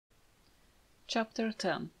Chapter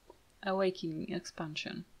 10 Awakening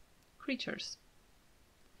Expansion. Creatures.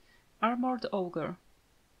 Armored Ogre.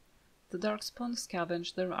 The Darkspawn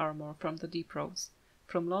scavenged their armor from the deep roads,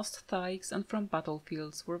 from lost thaigs and from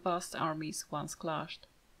battlefields where vast armies once clashed.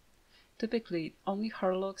 Typically, only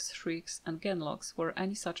Harlocks, Shrieks, and Genlocks were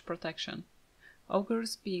any such protection,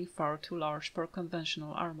 ogres being far too large for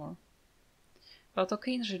conventional armor. But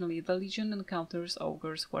occasionally the Legion encounters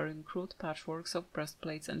ogres wearing crude patchworks of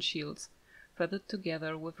breastplates and shields, threaded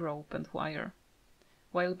together with rope and wire.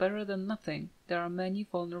 While better than nothing, there are many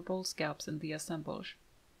vulnerable scabs in the assemblage.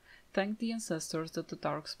 Thank the ancestors that the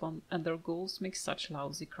Darkspawn and their ghouls make such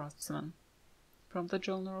lousy craftsmen. From the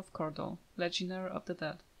Journal of Cordal, Legionnaire of the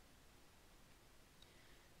Dead.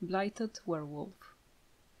 Blighted Werewolf.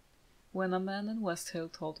 When a man in West Hill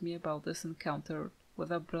told me about this encounter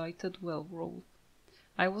with a blighted werewolf,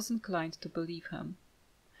 I was inclined to believe him.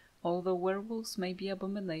 Although werewolves may be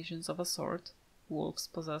abominations of a sort, wolves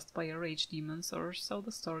possessed by rage demons, or so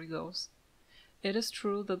the story goes, it is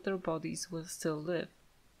true that their bodies will still live.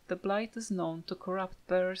 The blight is known to corrupt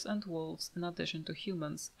bears and wolves in addition to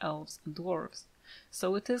humans, elves, and dwarves,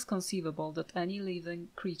 so it is conceivable that any living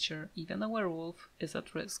creature, even a werewolf, is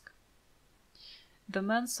at risk. The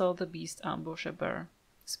man saw the beast ambush a bear,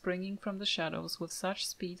 springing from the shadows with such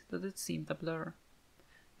speed that it seemed a blur.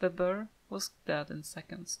 The bear was dead in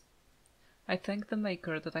seconds. I thank the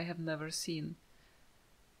Maker that I have never seen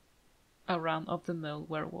a run-of-the-mill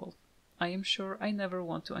werewolf. I am sure I never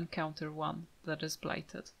want to encounter one that is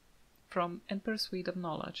blighted. From In Pursuit of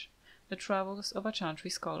Knowledge, The Travels of a Chantry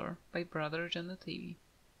Scholar, by Brother Genetivi.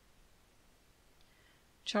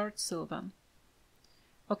 Charred Sylvan.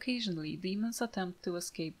 Occasionally, demons attempt to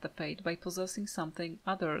escape the fate by possessing something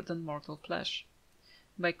other than mortal flesh.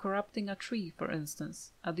 By corrupting a tree, for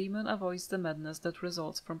instance, a demon avoids the madness that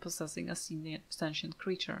results from possessing a sentient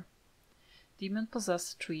creature.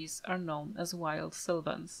 Demon-possessed trees are known as wild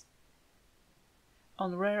sylvans.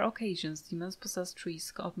 On rare occasions, demons-possessed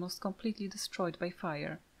trees are almost completely destroyed by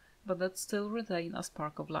fire, but that still retain a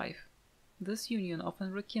spark of life. This union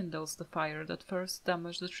often rekindles the fire that first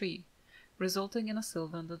damaged the tree, resulting in a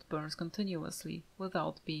sylvan that burns continuously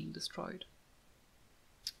without being destroyed.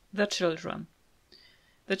 The Children.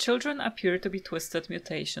 The children appear to be twisted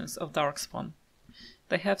mutations of Darkspawn.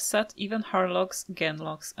 They have set even Harlocks,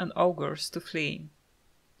 Genlocks, and Ogres to fleeing.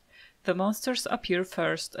 The monsters appear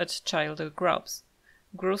first as childer grubs,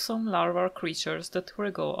 gruesome larval creatures that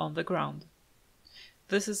wriggle on the ground.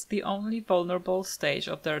 This is the only vulnerable stage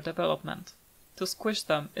of their development. To squish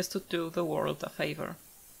them is to do the world a favor.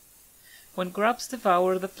 When grubs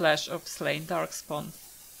devour the flesh of slain Darkspawn,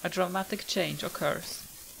 a dramatic change occurs.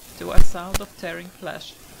 To a sound of tearing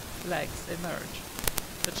flesh, legs emerge.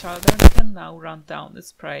 The children can now run down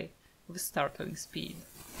its prey with startling speed.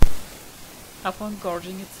 Upon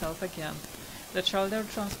gorging itself again, the children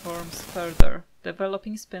transforms further,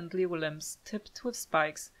 developing spindly limbs tipped with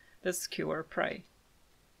spikes that skewer prey.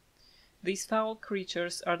 These foul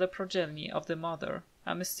creatures are the progeny of the Mother,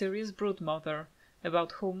 a mysterious broodmother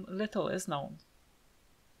about whom little is known.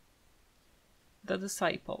 The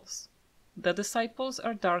Disciples. The Disciples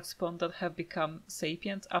are Darkspawn that have become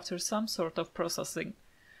sapient after some sort of processing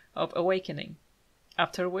of awakening,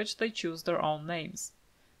 after which they choose their own names.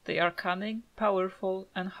 They are cunning, powerful,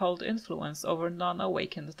 and hold influence over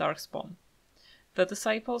non-awakened Darkspawn. The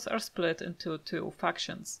Disciples are split into two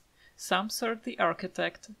factions. Some serve the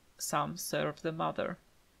Architect, some serve the Mother.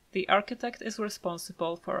 The Architect is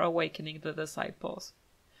responsible for awakening the Disciples.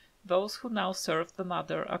 Those who now serve the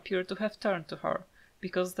Mother appear to have turned to her,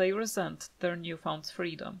 because they resent their newfound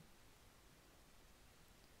freedom.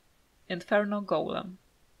 Inferno Golem.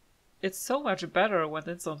 It's so much better when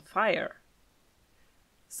it's on fire.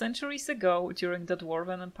 Centuries ago, during the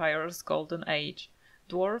Dwarven Empire's Golden Age,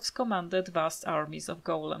 dwarves commanded vast armies of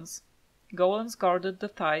golems. Golems guarded the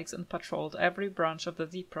thaigs and patrolled every branch of the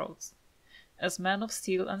deep roads. As men of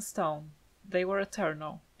steel and stone, they were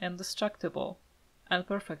eternal, indestructible, and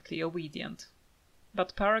perfectly obedient.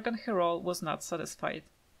 But Paragon Herol was not satisfied.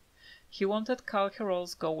 He wanted Khal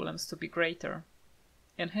Herol's golems to be greater.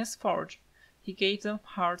 In his forge, he gave them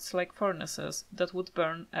hearts like furnaces that would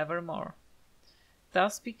burn evermore.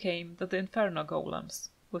 Thus became the Inferno Golems,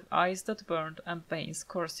 with eyes that burned and veins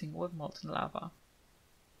coursing with molten lava.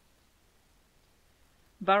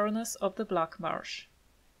 Baroness of the Black Marsh.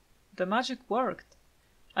 The magic worked!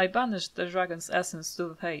 I banished the dragon's essence to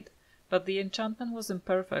the fate, but the enchantment was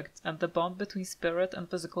imperfect, and the bond between spirit and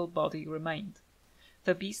physical body remained.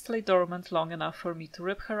 The beast lay dormant long enough for me to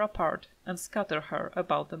rip her apart and scatter her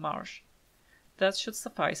about the marsh. That should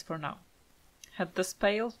suffice for now. Had the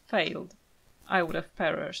spell failed, I would have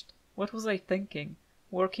perished, What was I thinking?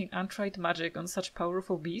 Working untried magic on such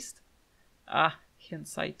powerful beast? Ah,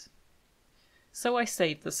 hindsight. So I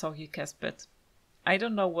saved the soggy Kesbit. I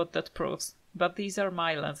don't know what that proves, but these are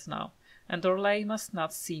my lands now, and Orlais must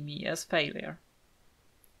not see me as failure.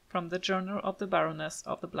 From the Journal of the Baroness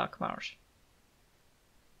of the Black Marsh.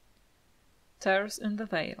 Tears in the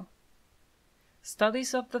Veil.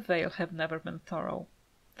 Studies of the veil have never been thorough.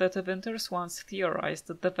 The Tevinters once theorized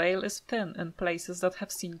that the veil is thin in places that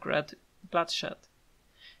have seen great bloodshed.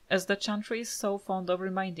 As the Chantry is so fond of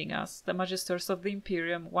reminding us, the Magisters of the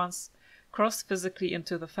Imperium once crossed physically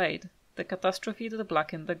into the Fade, the catastrophe that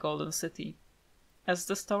blackened the Golden City. As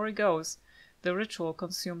the story goes, the ritual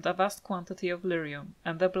consumed a vast quantity of lyrium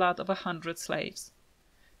and the blood of 100 slaves.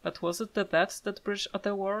 But was it the deaths that bridged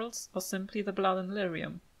other worlds, or simply the blood and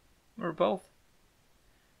lyrium? Or both?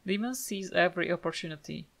 Demons seize every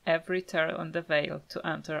opportunity, every tear in the veil, to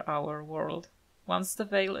enter our world. Once the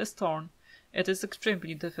veil is torn, it is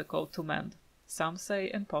extremely difficult to mend. Some say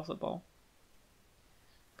impossible.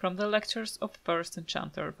 From the Lectures of First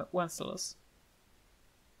Enchanter Wenceslas.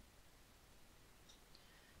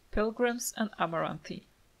 Pilgrims and Amaranthine.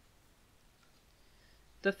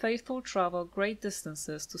 The faithful travel great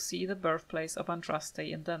distances to see the birthplace of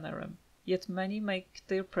Andraste in Denerim, yet many make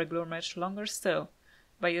their pilgrimage longer still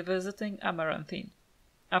by visiting Amaranthine.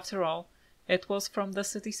 After all, it was from the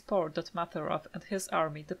city's port that Matharoth and his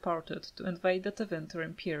army departed to invade the Tevinter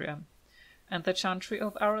Imperium, and the Chantry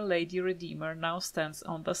of Our Lady Redeemer now stands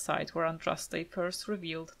on the site where Andraste first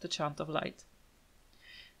revealed the Chant of Light.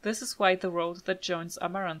 This is why the road that joins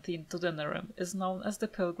Amaranthine to Denerim is known as the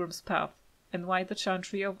Pilgrim's Path, and why the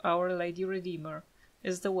Chantry of Our Lady Redeemer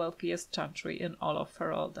is the wealthiest chantry in all of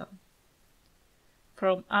Ferelden.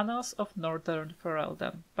 From Annals of Northern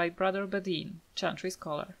Ferelden by Brother Bedin, Chantry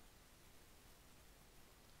Scholar.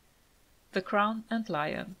 The Crown and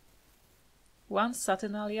Lion. One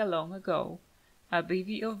Saturnalia long ago, a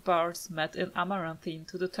bevy of bards met in Amaranthine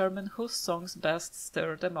to determine whose songs best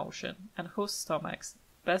stirred emotion, and whose stomachs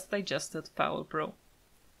best digested foul brew.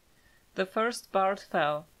 The first bard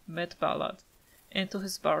fell, mid-ballad, into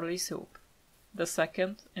his barley soup, the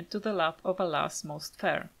second into the lap of a lass most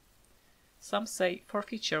fair. Some say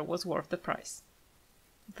forfeiture was worth the price.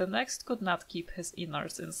 The next could not keep his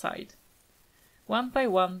innards inside. One by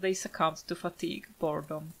one they succumbed to fatigue,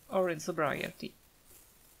 boredom, or insobriety.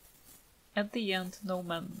 At the end no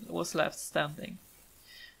man was left standing.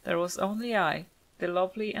 There was only I, the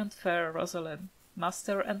lovely and fair Rosalind,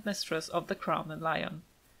 master and mistress of the Crown and Lion,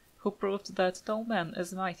 who proved that no man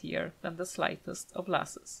is mightier than the slightest of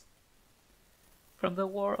lasses. From the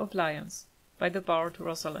War of Lions, by the bard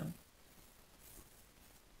Rosalind.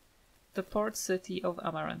 The port city of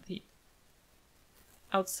Amaranthine.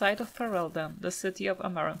 Outside of Ferelden, the city of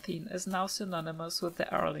Amaranthine is now synonymous with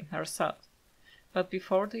the Erling herself, but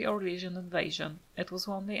before the Orlesian invasion it was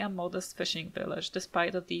only a modest fishing village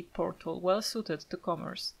despite a deep portal well suited to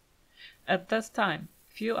commerce. At that time,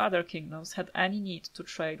 few other kingdoms had any need to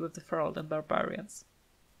trade with the Ferelden barbarians.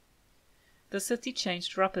 The city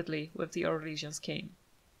changed rapidly with the Orlesians came.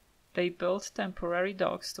 They built temporary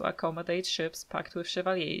docks to accommodate ships packed with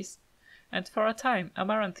chevaliers, and for a time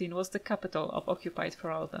Amaranthine was the capital of occupied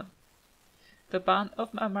Ferelden. The Ban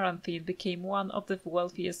of Amaranthine became one of the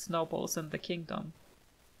wealthiest nobles in the kingdom,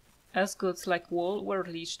 as goods like wool were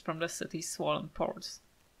leached from the city's swollen ports.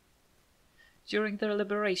 During their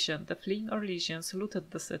liberation, the fleeing Orlesians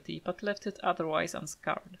looted the city but left it otherwise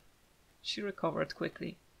unscarred. She recovered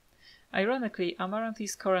quickly. Ironically,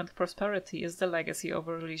 Amarantine's current prosperity is the legacy of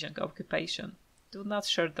Orlesian occupation. Do not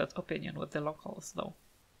share that opinion with the locals, though.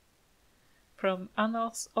 From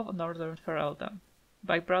Annals of Northern Ferelden,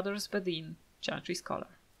 by Brothers Bedin, Chantry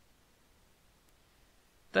Scholar.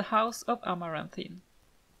 The House of Amaranthine.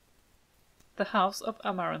 The House of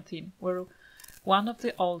Amaranthine were one of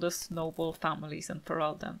the oldest noble families in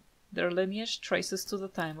Ferelden. Their lineage traces to the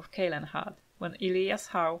time of Caelenhad, when Elias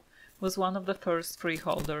Howe was one of the first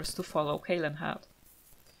freeholders to follow Caelenhad.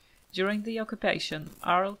 During the occupation,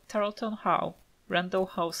 Earl Tarleton Howe, Randall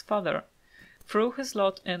Howe's father, threw his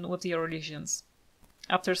lot in with the Orlesians.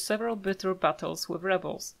 After several bitter battles with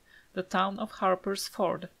rebels, the town of Harper's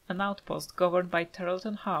Ford, an outpost governed by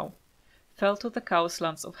Tarleton Howe, fell to the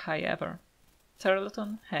cowslands of High Ever.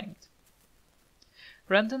 Tarleton hanged.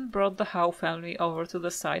 Rendon brought the Howe family over to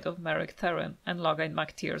the side of Merrick Therin and Logain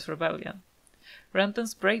MacTier's rebellion.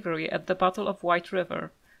 Rendon's bravery at the Battle of White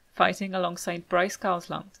River, fighting alongside Bryce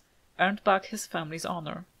Cowsland, earned back his family's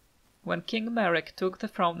honor. When King Merrick took the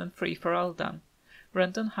throne in Free Ferelden,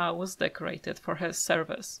 Rendon Howe was decorated for his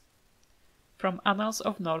service. From Annals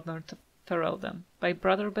of Northern Ferelden, by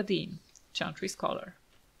Brother Bedin, Chantry Scholar.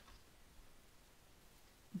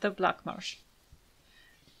 The Black Marsh.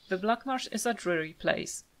 The Black Marsh is a dreary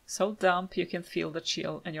place, so damp you can feel the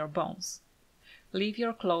chill in your bones. Leave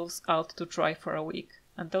your clothes out to dry for a week,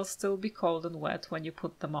 and they'll still be cold and wet when you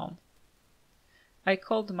put them on. I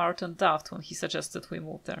called Martin daft when he suggested we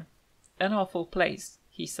move there. An awful place,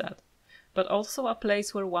 he said, but also a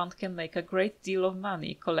place where one can make a great deal of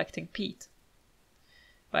money collecting peat.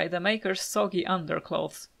 By the maker's soggy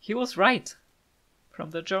underclothes, he was right!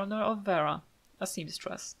 From the Journal of Vera, a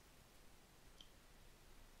seamstress.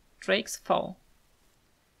 Drake's Fall.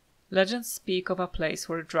 Legends speak of a place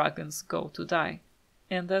where dragons go to die.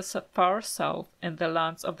 In the far south, in the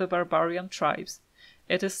lands of the barbarian tribes,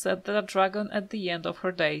 it is said that a dragon at the end of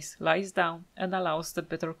her days lies down and allows the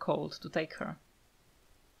bitter cold to take her.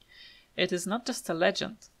 It is not just a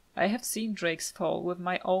legend. I have seen Drake's Fall with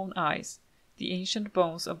my own eyes, the ancient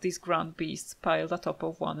bones of these grand beasts piled atop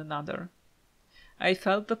of one another. I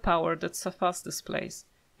felt the power that surpassed this place,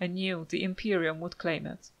 and knew the Imperium would claim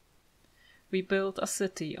it. We built a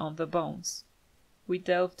city on the bones. We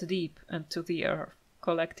delved deep into the earth,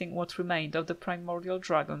 collecting what remained of the primordial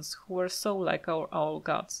dragons who were so like our owl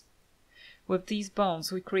gods. With these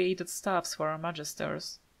bones we created staffs for our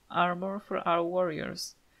magisters, armor for our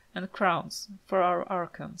warriors, and crowns for our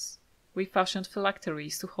archons. We fashioned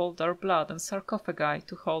phylacteries to hold our blood and sarcophagi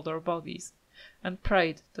to hold our bodies, and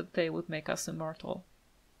prayed that they would make us immortal.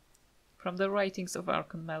 From the writings of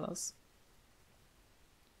Archon Melas.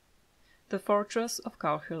 The Fortress of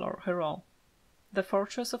Kal Herol. The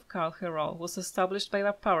Fortress of Kal Herol was established by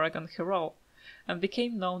a paragon Herol, and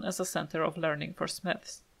became known as a center of learning for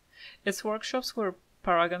smiths. Its workshops were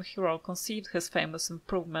Paragon Herol conceived his famous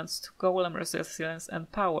improvements to golem resilience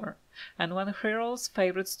and power, and when Herol's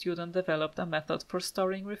favorite student developed a method for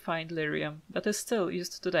storing refined lyrium that is still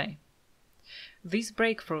used today. These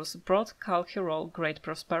breakthroughs brought Kal Herol great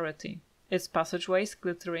prosperity, its passageways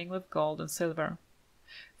glittering with gold and silver.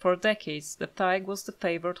 For decades the Thaig was the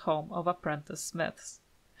favored home of apprentice smiths.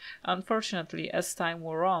 Unfortunately, as time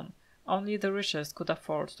wore on, only the richest could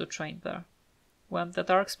afford to train there. When the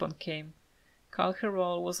Darkspawn came, Kal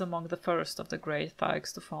Herol was among the first of the great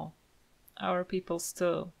Thaigs to fall. Our people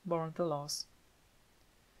still mourn the loss.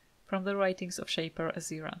 From the writings of Shaper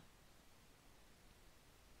Azira.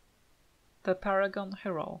 The Paragon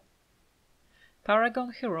Herol.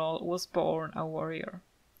 Paragon Herol was born a warrior.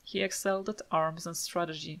 He excelled at arms and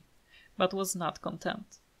strategy, but was not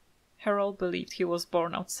content. Herol believed he was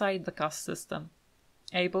born outside the caste system,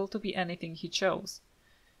 able to be anything he chose.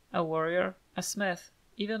 A warrior, a smith,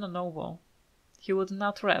 even a noble. He would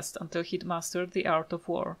not rest until he'd mastered the art of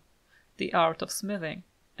war, the art of smithing,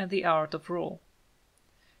 and the art of rule.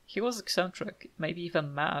 He was eccentric, maybe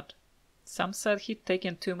even mad. Some said he'd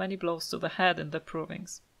taken too many blows to the head in the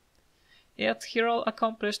provings. Yet Herol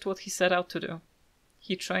accomplished what he set out to do.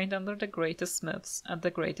 He trained under the greatest smiths and the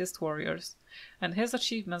greatest warriors, and his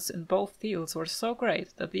achievements in both fields were so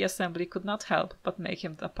great that the assembly could not help but make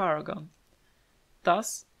him a paragon.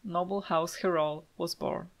 Thus, noble house Herol was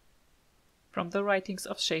born. From the writings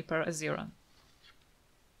of Shaper Azira.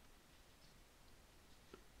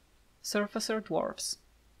 Surfacer Dwarfs.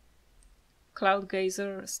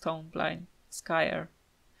 Cloudgazer, Stoneblind, Skyer.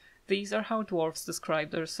 These are how dwarfs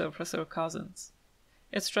describe their surfacer cousins.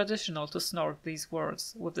 It's traditional to snort these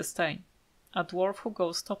words with disdain. A dwarf who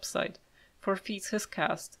goes topside forfeits his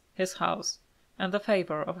caste, his house, and the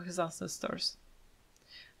favor of his ancestors.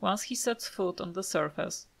 Once he sets foot on the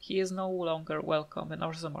surface, he is no longer welcome in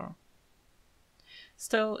Orzammar.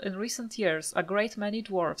 Still, in recent years, a great many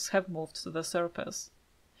dwarfs have moved to the surface.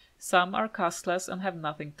 Some are casteless and have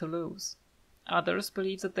nothing to lose. Others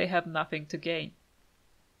believe that they have nothing to gain.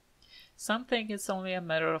 Some think it's only a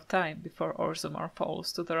matter of time before Orzammar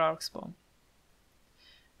falls to the Darkspawn.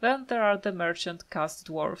 Then there are the merchant caste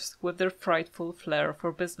dwarfs with their frightful flair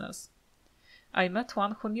for business. I met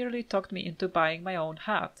one who nearly talked me into buying my own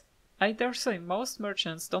hat. I dare say most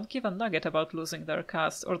merchants don't give a nugget about losing their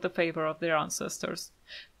caste or the favor of their ancestors,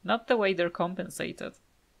 not the way they're compensated.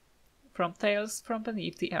 From Tales from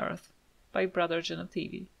Beneath the Earth, by Brother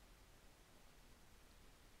Genetivi.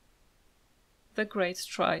 The Great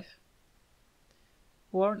Strife.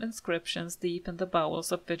 Worn inscriptions deep in the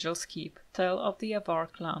bowels of Vigil's Keep tell of the Avar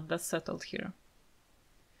clan that settled here.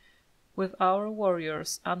 With our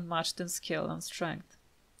warriors unmatched in skill and strength,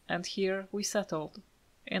 and here we settled,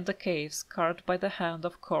 in the caves carved by the hand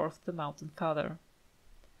of Korth the Mountain Father.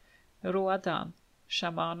 Ruadan,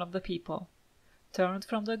 shaman of the people, turned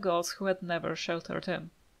from the gods who had never sheltered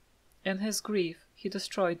him. In his grief he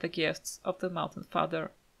destroyed the gifts of the Mountain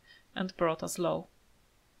Father, and brought us low.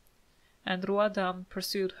 And Ruadan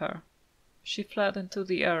pursued her, She fled into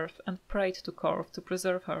the earth and prayed to Corv to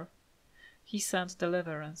preserve her. He sent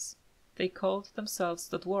deliverance. They called themselves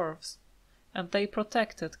the Dwarves, and they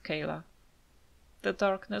protected Kayla. The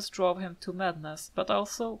darkness drove him to madness, but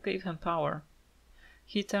also gave him power.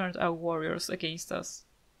 He turned our warriors against us.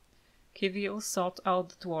 Kivil sought out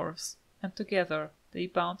the dwarves, and together they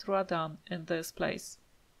bound Ruadan in this place.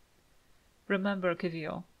 Remember,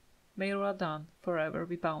 Kivil, may Ruadan forever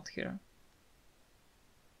be bound here.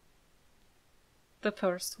 The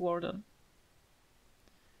First Warden.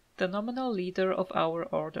 The nominal leader of our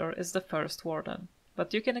order is the First Warden,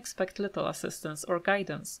 but you can expect little assistance or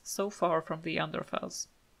guidance so far from the Underfells.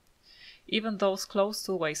 Even those close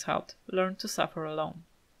to Weishaupt learn to suffer alone.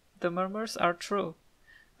 The murmurs are true.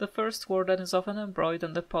 The First Warden is often embroiled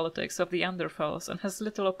in the politics of the Underfells and has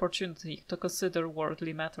little opportunity to consider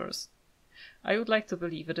worldly matters. I would like to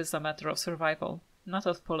believe it is a matter of survival, not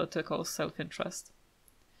of political self-interest.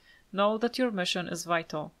 Know that your mission is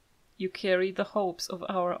vital. You carry the hopes of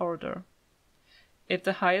our order. If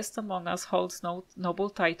the highest among us holds no noble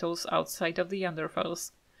titles outside of the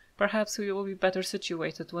Underfells, perhaps we will be better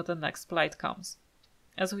situated when the next blight comes,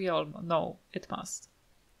 as we all know it must.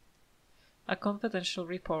 A confidential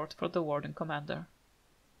report for the Warden Commander.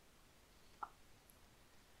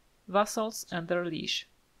 Vassals and their liege.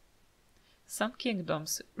 Some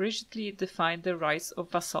kingdoms rigidly define the rights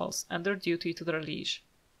of vassals and their duty to their liege.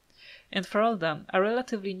 In Ferelden, a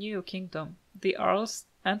relatively new kingdom, the Earls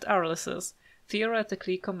and Earlesses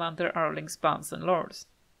theoretically command their Earlings' bands and lords.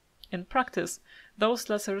 In practice, those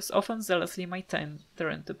lessers often zealously maintain their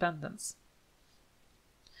independence.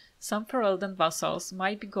 Some Ferelden vassals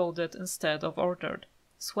might be goaded instead of ordered,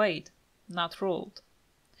 swayed, not ruled.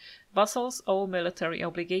 Vassals owe military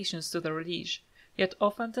obligations to their liege, yet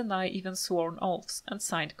often deny even sworn oaths and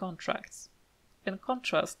signed contracts. In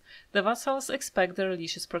contrast, the vassals expect their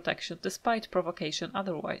liege's protection despite provocation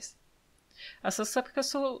otherwise. A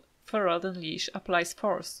successful Ferelden liege applies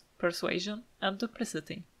force, persuasion, and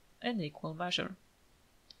duplicity in equal measure.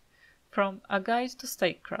 From A Guide to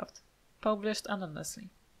Statecraft, published anonymously.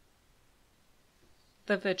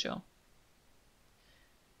 The Vigil.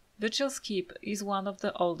 Vigil's Keep is one of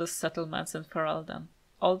the oldest settlements in Ferelden,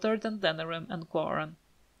 older than Denerim and Gwaren.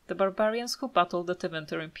 The barbarians who battled the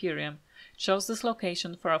Tevinter Imperium chose this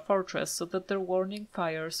location for a fortress so that their warning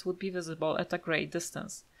fires would be visible at a great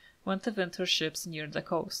distance when Tevinter ships neared the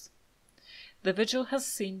coast. The Vigil has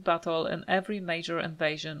seen battle in every major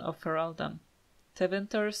invasion of Ferelden.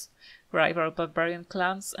 Tevinters, rival barbarian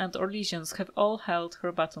clans, and Orlesians have all held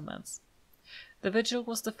her battlements. The Vigil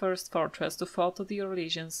was the first fortress to fall to the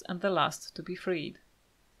Orlesians and the last to be freed.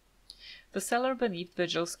 The cellar beneath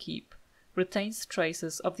Vigil's Keep retains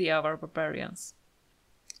traces of the Avar barbarians.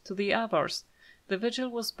 To the Avars, the Vigil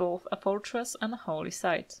was both a fortress and a holy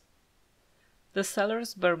site. The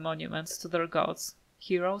cellars bear monuments to their gods,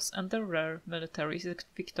 heroes, and their rare military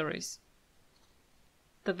victories.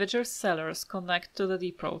 The Vigil's cellars connect to the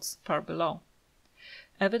deep roads far below.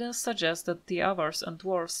 Evidence suggests that the Avars and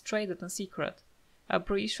dwarves traded in secret, a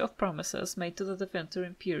breach of promises made to the Tevinter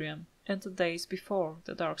Imperium in the days before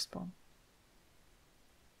the Darkspawn.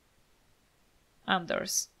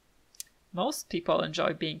 Anders. Most people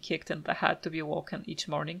enjoy being kicked in the head to be woken each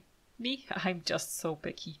morning. Me, I'm just so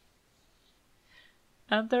picky.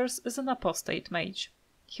 Anders is an apostate mage.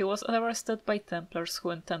 He was arrested by Templars who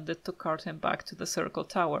intended to cart him back to the Circle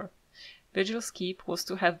Tower. Vigil's Keep was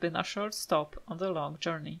to have been a short stop on the long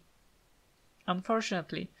journey.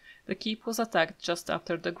 Unfortunately, the keep was attacked just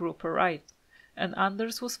after the group arrived, and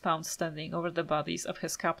Anders was found standing over the bodies of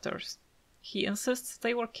his captors. He insists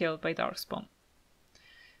they were killed by Darkspawn.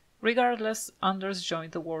 Regardless, Anders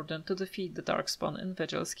joined the Warden to defeat the Darkspawn in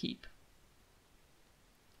Vigil's Keep.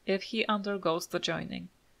 If he undergoes the joining.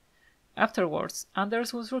 Afterwards,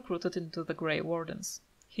 Anders was recruited into the Grey Wardens.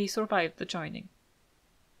 He survived the joining.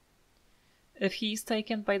 If he is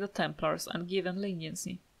taken by the Templars and given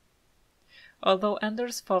leniency. Although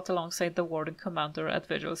Anders fought alongside the Warden Commander at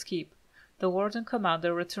Vigil's Keep, the Warden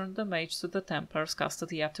Commander returned the mage to the Templars'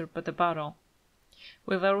 custody after the battle,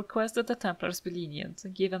 with a request that the Templars be lenient,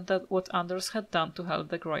 given that what Anders had done to help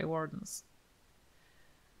the Grey Wardens.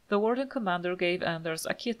 The Warden Commander gave Anders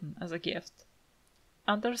a kitten as a gift.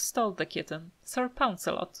 Anders stole the kitten, Sir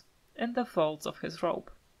Pouncelot, in the folds of his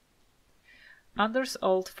robe. Anders'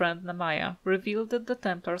 old friend Nemaya revealed that the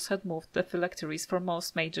Templars had moved the phylacteries for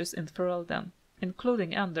most mages in Ferelden,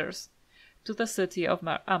 including Anders, to the city of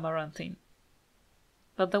Amaranthine.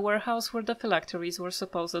 But the warehouse where the phylacteries were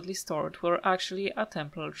supposedly stored were actually a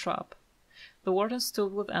Templar trap. The Warden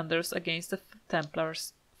stood with Anders against the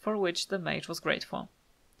Templars, for which the mage was grateful.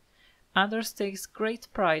 Anders takes great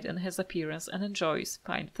pride in his appearance and enjoys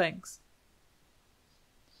fine things.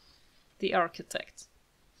 The Architect.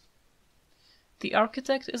 The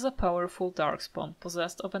Architect is a powerful darkspawn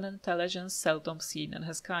possessed of an intelligence seldom seen in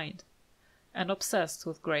his kind, and obsessed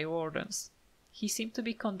with Grey Wardens. He seemed to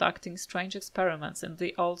be conducting strange experiments in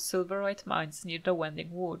the old silverite mines near the Wending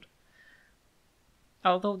Wood,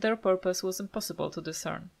 although their purpose was impossible to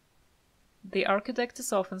discern. The Architect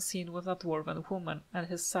is often seen with a dwarven woman at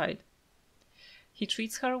his side. He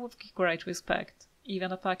treats her with great respect,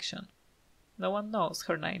 even affection. No one knows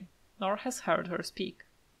her name, nor has heard her speak.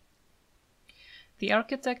 The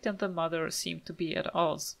Architect and the Mother seem to be at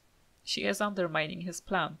odds. She is undermining his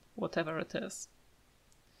plan, whatever it is.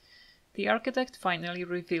 The Architect finally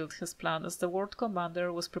revealed his plan as the World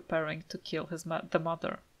Commander was preparing to kill the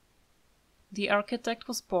Mother. The Architect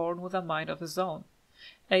was born with a mind of his own,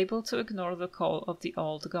 able to ignore the call of the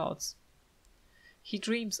old gods. He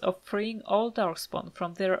dreams of freeing all Darkspawn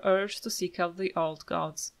from their urge to seek out the old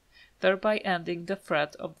gods, thereby ending the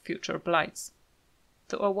threat of future blights.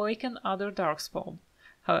 To awaken other Darkspawn,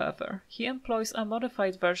 however, he employs a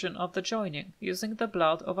modified version of the joining, using the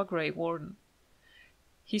blood of a Grey Warden.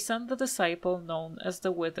 He sent the disciple known as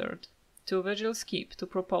the Withered to Vigil's Keep to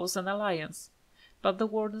propose an alliance, but the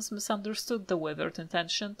Wardens misunderstood the Withered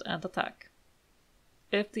intention and attack.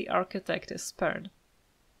 If the Architect is spared.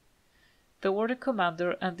 The Warden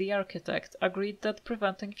Commander and the Architect agreed that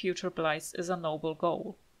preventing future blights is a noble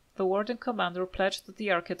goal. The Warden Commander pledged that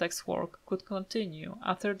the Architect's work could continue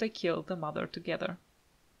after they killed the Mother together.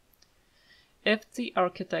 If the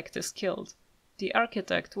Architect is killed, the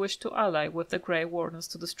Architect wished to ally with the Grey Wardens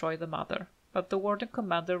to destroy the Mother, but the Warden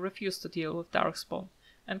Commander refused to deal with Darkspawn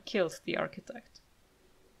and killed the Architect.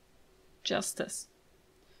 Justice.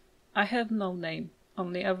 I have no name,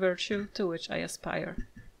 only a virtue to which I aspire.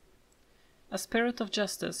 A spirit of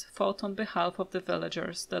justice fought on behalf of the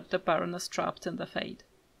villagers that the Baroness trapped in the Fade.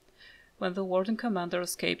 When the Warden Commander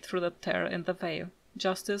escaped through the tear in the veil,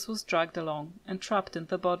 Justice was dragged along and trapped in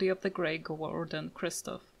the body of the Grey Warden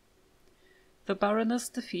Christoph. The Baroness'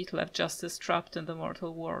 defeat left Justice trapped in the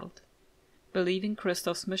mortal world. Believing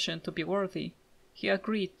Christoph's mission to be worthy, he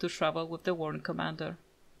agreed to travel with the Warden Commander.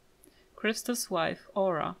 Christoph's wife,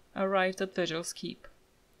 Aura, arrived at Vigil's Keep.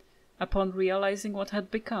 Upon realizing what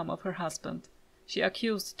had become of her husband, she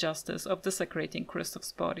accused Justice of desecrating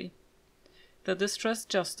Christoph's body. The distressed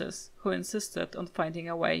Justice, who insisted on finding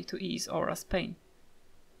a way to ease Aura's pain.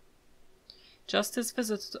 Justice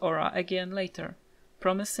visited Aura again later,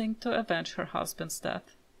 promising to avenge her husband's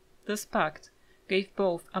death. This pact gave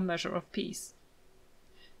both a measure of peace.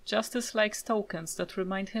 Justice likes tokens that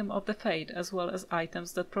remind him of the Fade as well as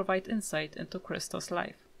items that provide insight into Christoph's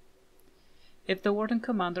life. If the Warden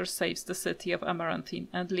Commander saves the city of Amaranthine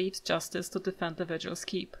and leaves Justice to defend the Vigil's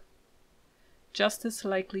Keep. Justice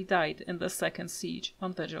likely died in the second siege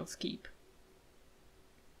on Vigil's Keep.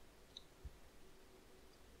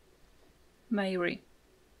 Mary.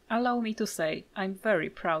 Allow me to say I'm very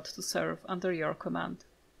proud to serve under your command.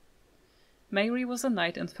 Mary was a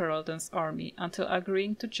knight in Ferelden's army until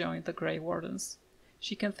agreeing to join the Grey Wardens.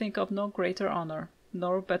 She can think of no greater honor,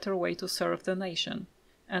 nor better way to serve the nation,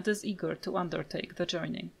 and is eager to undertake the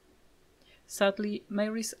joining. Sadly,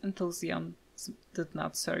 Mary's enthusiasm did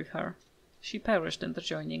not serve her. She perished in the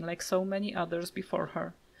joining like so many others before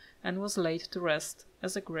her, and was laid to rest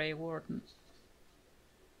as a Grey Warden.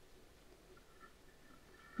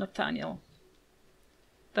 Nathaniel.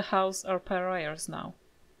 The house are pariahs now,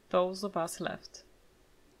 those of us left.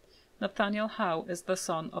 Nathaniel Howe is the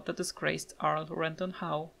son of the disgraced Earl Rendon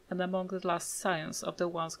Howe and among the last scions of the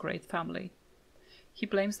once great family. He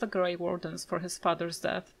blames the Grey Wardens for his father's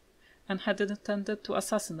death, and had intended to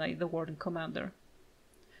assassinate the Warden Commander.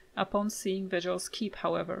 Upon seeing Vigil's Keep,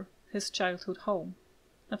 however, his childhood home,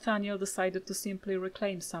 Nathaniel decided to simply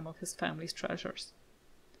reclaim some of his family's treasures.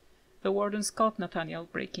 The Wardens caught Nathaniel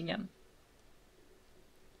breaking in.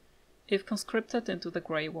 If conscripted into the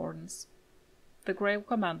Grey Wardens. The Grey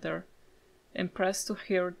Commander, impressed to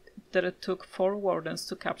hear that it took 4 Wardens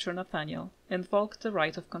to capture Nathaniel, invoked the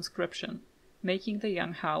right of conscription, making the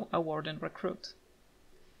young Howe a Warden recruit.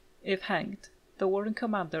 If hanged, the Warden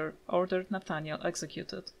Commander ordered Nathaniel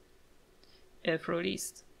executed. If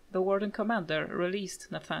released, the Warden Commander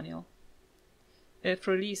released Nathaniel. If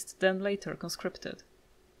released, then later conscripted.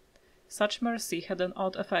 Such mercy had an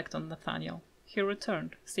odd effect on Nathaniel. He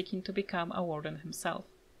returned, seeking to become a Warden himself.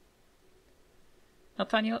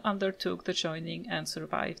 Nathaniel undertook the joining and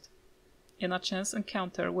survived. In a chance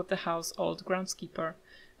encounter with the Howe's old groundskeeper,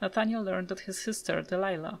 Nathaniel learned that his sister,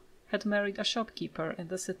 Delilah, had married a shopkeeper in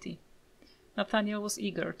the city. Nathaniel was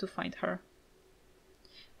eager to find her.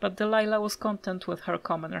 But Delilah was content with her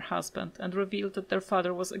commoner husband and revealed that their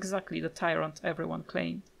father was exactly the tyrant everyone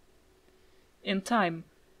claimed. In time,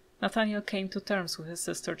 Nathaniel came to terms with his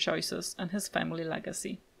sister's choices and his family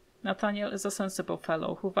legacy. Nathaniel is a sensible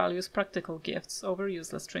fellow who values practical gifts over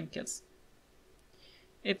useless trinkets.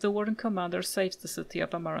 If the Warden Commander saves the city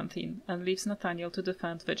of Amaranthine and leaves Nathaniel to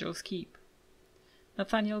defend Vigil's Keep.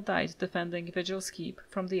 Nathaniel died defending Vigil's Keep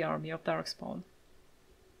from the army of Darkspawn.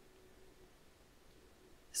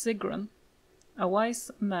 Sigrun. A wise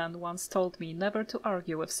man once told me never to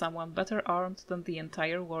argue with someone better armed than the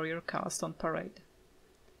entire warrior caste on parade.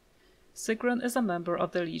 Sigrun is a member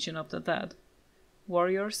of the Legion of the Dead,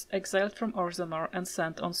 warriors exiled from Orzammar and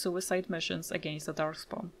sent on suicide missions against the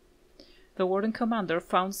Darkspawn. The Warden Commander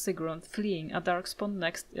found Sigrun fleeing a Darkspawn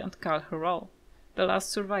next at Kal Hirol, the last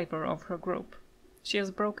survivor of her group. She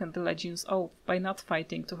has broken the Legion's oath by not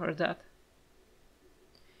fighting to her death.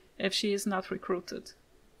 If she is not recruited.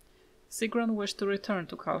 Sigrun wished to return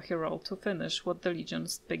to Kal Hirol to finish what the Legion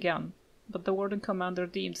began, but the Warden Commander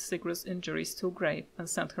deemed Sigrun's injuries too grave and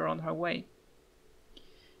sent her on her way.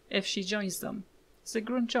 If she joins them.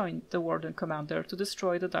 Sigrun joined the Warden Commander to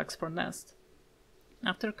destroy the Darkspawn nest.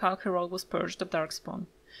 After Kal Hirol was purged of Darkspawn,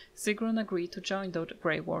 Sigrun agreed to join the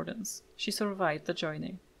Grey Wardens. She survived the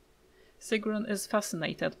joining. Sigrun is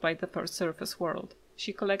fascinated by the surface world.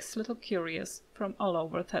 She collects little curios from all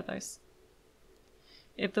over Thedas.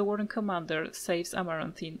 If the Warden Commander saves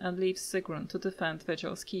Amaranthine and leaves Sigrun to defend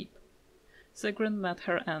Vigil's Keep. Sigrun met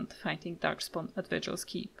her end fighting Darkspawn at Vigil's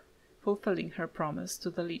Keep, fulfilling her promise to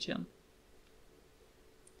the Legion.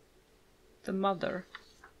 The Mother.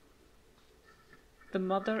 The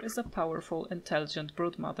Mother is a powerful, intelligent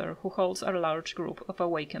broodmother who holds a large group of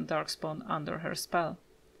awakened Darkspawn under her spell.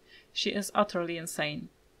 She is utterly insane,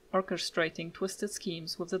 orchestrating twisted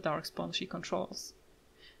schemes with the Darkspawn she controls.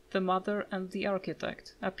 The Mother and the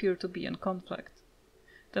Architect appear to be in conflict.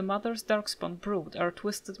 The Mother's Darkspawn brood are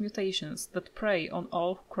twisted mutations that prey on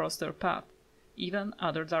all who cross their path, even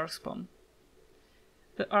other Darkspawn.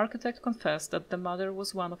 The Architect confessed that the Mother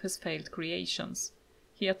was one of his failed creations.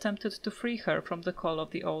 He attempted to free her from the call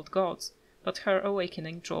of the old gods, but her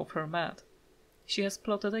awakening drove her mad. She has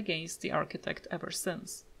plotted against the Architect ever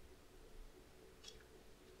since.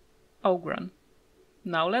 Ogren.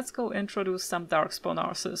 Now let's go introduce some Darkspawn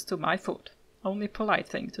arses to my foot. Only polite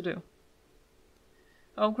thing to do.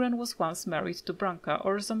 Ogren was once married to Branka,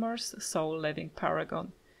 Orzammar's sole living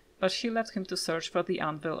paragon, but she left him to search for the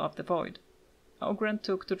Anvil of the Void. Ogren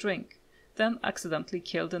took to drink, then accidentally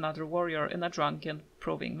killed another warrior in a drunken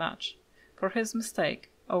proving match. For his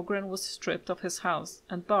mistake, Ogren was stripped of his house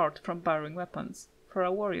and barred from bearing weapons. For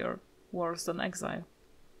a warrior, worse than exile.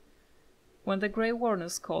 When the Grey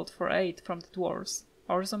Wardens called for aid from the dwarves,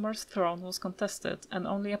 Orzammar's throne was contested and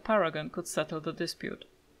only a paragon could settle the dispute.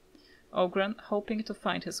 Ogren, hoping to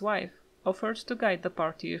find his wife, offered to guide the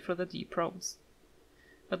party through the deep roads.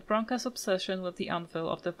 But Branka's obsession with the Anvil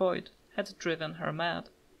of the Void had driven her mad.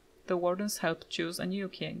 The Wardens helped choose a new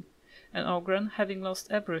king, and Ogren, having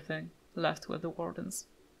lost everything, left with the Wardens.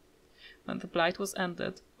 When the Blight was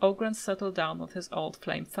ended, Ogren settled down with his old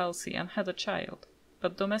flame Felsi and had a child,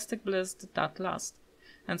 but domestic bliss did not last,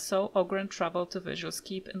 and so Ogren traveled to Vigil's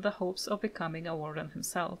Keep in the hopes of becoming a Warden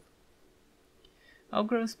himself.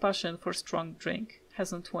 Ogren's passion for strong drink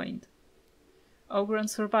hasn't waned. Ogren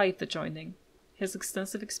survived the joining. His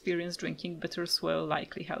extensive experience drinking bitter swill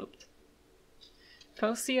likely helped.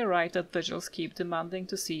 Felsi arrived at Vigil's Keep demanding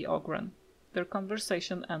to see Ogren. Their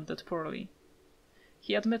conversation ended poorly.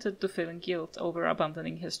 He admitted to feeling guilt over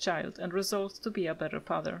abandoning his child and resolved to be a better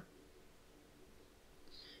father.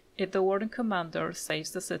 If the Warden Commander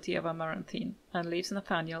saves the city of Amaranthine and leaves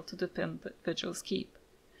Nathaniel to defend Vigil's Keep,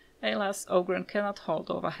 alas, Ogren cannot hold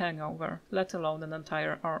off a hangover, let alone an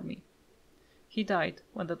entire army. He died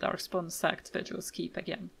when the Darkspawn sacked Vigil's Keep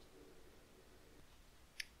again.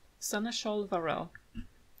 Seneschal Varel.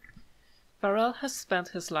 Varel has spent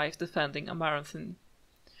his life defending Amaranthine.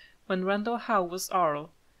 When Randall Howe was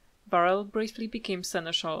Arl, Varel briefly became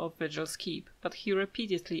Seneschal of Vigil's Keep, but he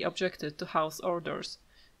repeatedly objected to Howe's orders,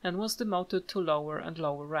 and was demoted to lower and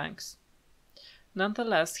lower ranks.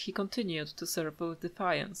 Nonetheless, he continued to serve with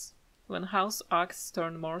defiance. When Howe's acts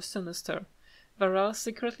turned more sinister, Varel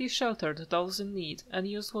secretly sheltered those in need and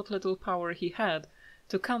used what little power he had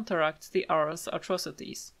to counteract the Arl's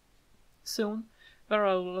atrocities. Soon,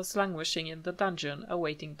 Varel was languishing in the dungeon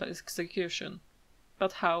awaiting the execution,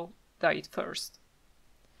 but Howe died first.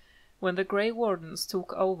 When the Grey Wardens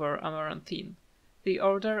took over Amaranthine, the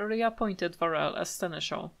Order reappointed Varel as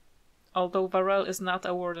Seneschal. Although Varel is not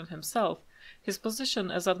a Warden himself, His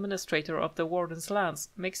position as administrator of the Warden's lands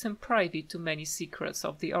makes him privy to many secrets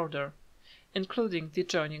of the Order, including the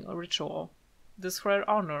joining ritual. This rare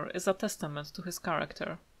honor is a testament to his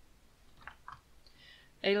character.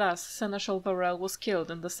 Alas, Seneschal Varel was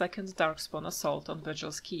killed in the second Darkspawn assault on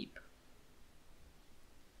Vigil's Keep.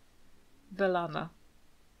 Velana.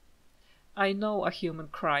 I know a human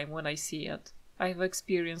crime when I see it. I have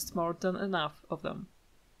experienced more than enough of them.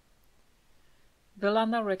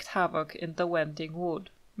 Velana wreaked havoc in the Wending Wood,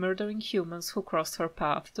 murdering humans who crossed her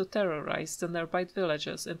path to terrorize the nearby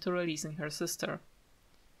villages into releasing her sister.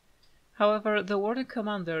 However, the Warden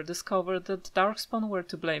commander discovered that Darkspawn were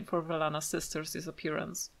to blame for Velana's sister's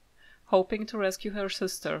disappearance. Hoping to rescue her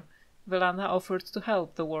sister, Velana offered to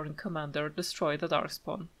help the Warden commander destroy the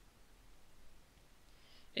Darkspawn.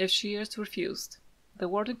 If Shears refused, the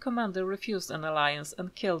Warden commander refused an alliance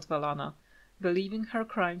and killed Velana, believing her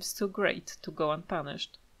crimes too great to go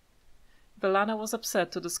unpunished. Velana was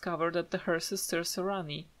upset to discover that her sister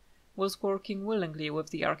Serani was working willingly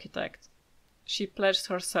with the architect. She pledged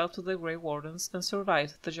herself to the Grey Wardens and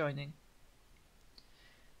survived the joining.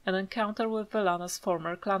 An encounter with Velana's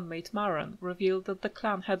former clanmate Maren revealed that the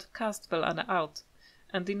clan had cast Velana out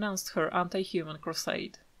and denounced her anti-human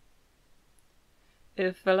crusade.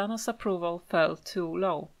 If Velana's approval fell too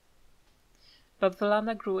low. But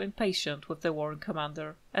Velana grew impatient with the Warden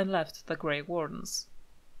commander and left the Grey Wardens.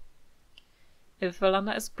 If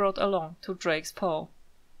Velana is brought along to Drake's Paw.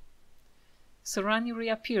 Serani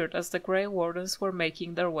reappeared as the Grey Wardens were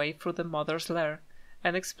making their way through the Mother's Lair,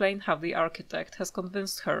 and explained how the architect has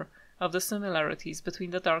convinced her of the similarities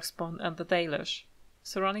between the Darkspawn and the Dalish.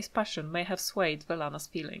 Serani's passion may have swayed Velana's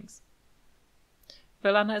feelings.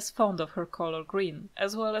 Velana is fond of her color green,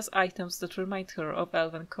 as well as items that remind her of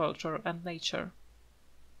elven culture and nature.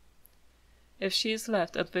 If she is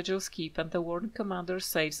left at Vigil's Keep and the Warden commander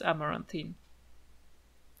saves Amaranthine.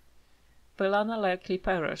 Velana likely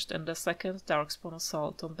perished in the second Darkspawn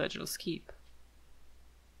assault on Vigil's Keep.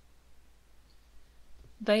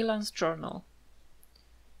 Daylan's Journal.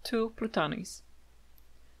 2 Plutanis.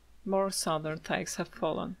 More southern thags have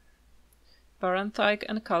fallen. Varenthag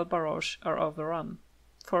and Kalbarosh are overrun.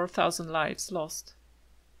 4,000 lives lost.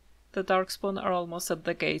 The Darkspawn are almost at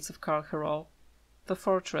the gates of Carcherol. The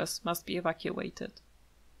fortress must be evacuated.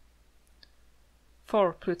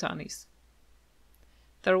 4 Plutanis.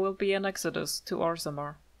 There will be an exodus to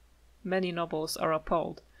Orzammar. Many nobles are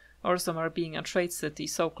appalled, Orzammar being a trade city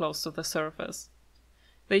so close to the surface.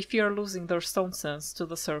 They fear losing their stone sense to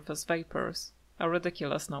the surface vapors, a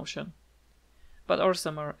ridiculous notion. But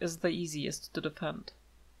Orzammar is the easiest to defend.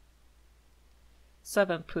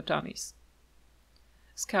 7 Plutanis.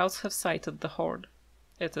 Scouts have sighted the horde.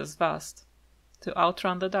 It is vast. To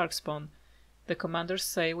outrun the Darkspawn, the commanders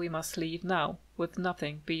say we must leave now, with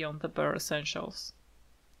nothing beyond the bare essentials.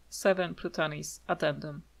 7 Plutanis.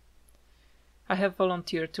 Addendum. I have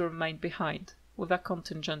volunteered to remain behind, with a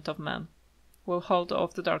contingent of men. Will hold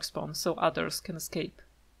off the Darkspawn so others can escape.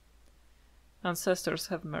 Ancestors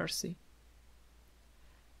have mercy.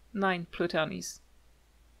 9 Plutanis.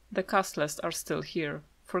 The castless are still here,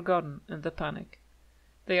 forgotten in the panic.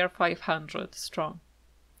 They are 500 strong.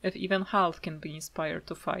 If even half can be inspired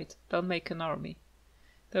to fight, they'll make an army.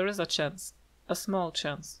 There is a chance, a small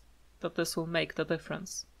chance, that this will make the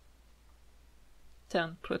difference.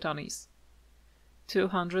 10 Plutanis.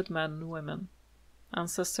 200 men and women.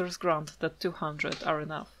 Ancestors grant that 200 are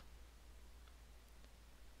enough.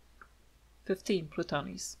 15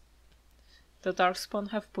 Plutanis. The Darkspawn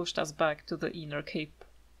have pushed us back to the inner cape.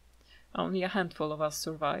 Only a handful of us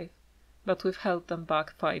survive, but we've held them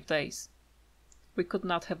back 5 days. We could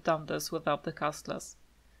not have done this without the castless.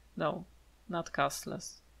 No, not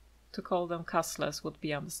castless. To call them castless would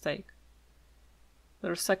be a mistake.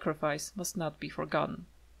 Their sacrifice must not be forgotten.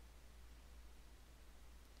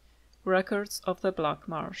 Records of the Black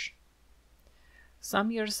Marsh.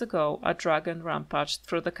 Some years ago a dragon rampaged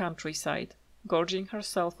through the countryside, gorging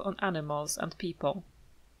herself on animals and people.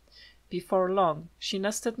 Before long, she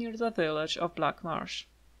nested near the village of Black Marsh.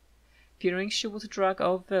 Fearing she would drag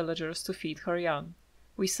off villagers to feed her young,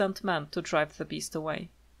 we sent men to drive the beast away.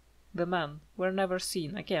 The men were never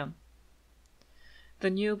seen again. The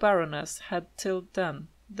new Baroness had till then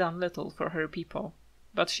done little for her people,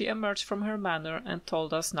 but she emerged from her manor and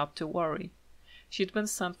told us not to worry. She'd been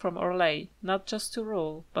sent from Orlais not just to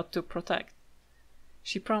rule, but to protect.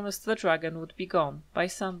 She promised the dragon would be gone by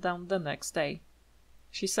sundown the next day.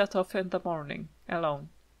 She set off in the morning, alone.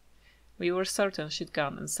 We were certain she'd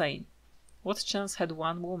gone insane. What chance had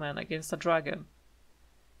one woman against a dragon?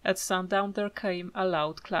 At sundown there came a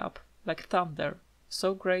loud clap, like thunder,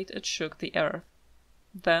 so great it shook the earth.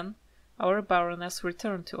 Then Our Baroness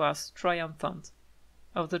returned to us triumphant.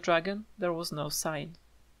 Of the dragon there was no sign.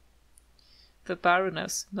 The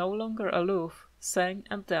Baroness, no longer aloof, sang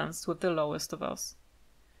and danced with the lowest of us.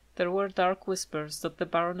 There were dark whispers that the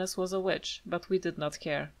Baroness was a witch, but we did not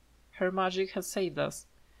care. Her magic had saved us,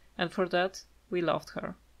 and for that we loved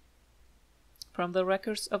her. From the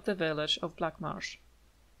records of the village of Blackmarsh.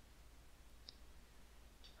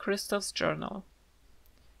 Christoph's journal.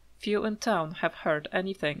 Few in town have heard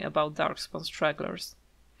anything about Darkspawn stragglers.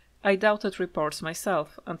 I doubted reports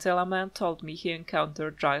myself until a man told me he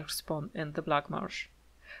encountered Darkspawn in the Blackmarsh.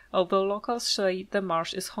 Although locals say the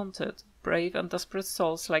marsh is haunted, brave and desperate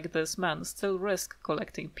souls like this man still risk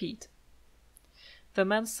collecting peat. The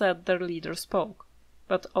man said their leader spoke,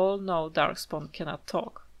 but all know Darkspawn cannot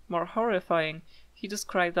talk. More horrifying, he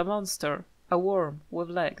described a monster, a worm with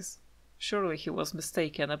legs. Surely he was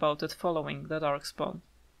mistaken about it following the Darkspawn.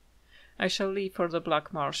 I shall leave for the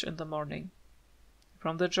Black Marsh in the morning.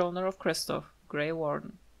 From the Journal of Christoph, Grey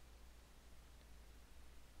Warden.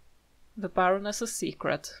 The Baroness's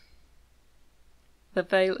secret. The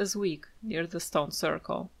veil is weak near the stone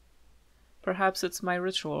circle. Perhaps it's my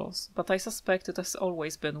rituals, but I suspect it has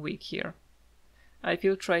always been weak here. I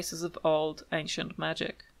feel traces of old, ancient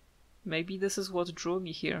magic. Maybe this is what drew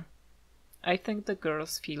me here. I think the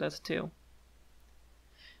girls feel it too.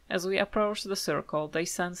 As we approached the circle, they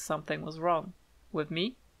sensed something was wrong. With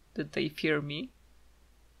me? Did they fear me?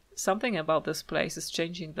 Something about this place is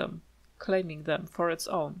changing them, claiming them for its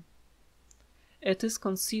own. It is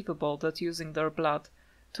conceivable that using their blood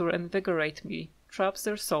to invigorate me traps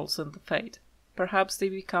their souls in the fate. Perhaps they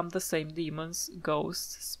become the same demons,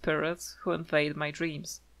 ghosts, spirits who invade my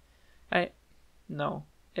dreams. No,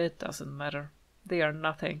 it doesn't matter. They are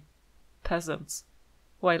nothing. Peasants,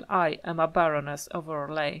 while I am a Baroness of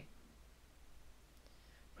Orlais.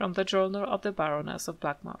 From the Journal of the Baroness of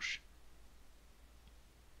Blackmarsh.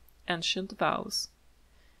 Ancient Vows.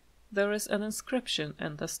 There is an inscription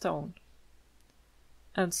in the stone.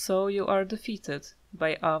 And so you are defeated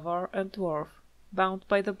by Avar and Dwarf, bound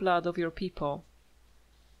by the blood of your people.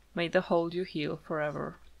 May the hold you heal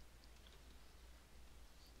forever.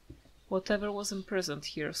 Whatever was imprisoned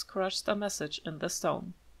here scratched a message in the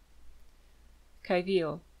stone.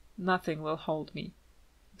 Kaivil, nothing will hold me.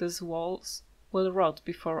 These walls will rot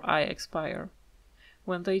before I expire.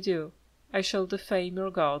 When they do, I shall defame your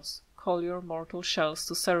gods, call your mortal shells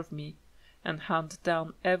to serve me, and hunt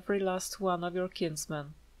down every last one of your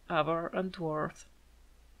kinsmen, Avar and Dwarf.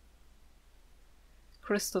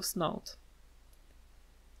 Christoph's note.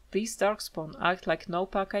 These Darkspawn act like no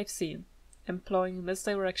pack I've seen, employing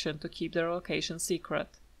misdirection to keep their location secret.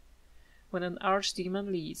 When an archdemon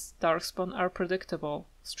leads, Darkspawn are predictable,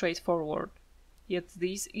 straightforward, yet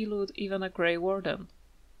these elude even a Grey Warden.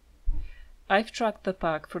 I've tracked the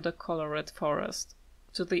pack through the Colored Forest,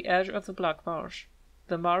 to the edge of the Black Marsh.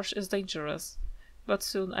 The marsh is dangerous, but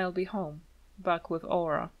soon I'll be home, back with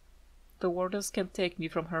Aura. The Wardens can take me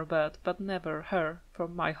from her bed, but never her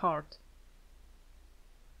from my heart.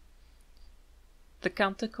 The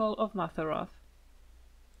Canticle of Matherath.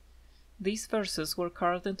 These verses were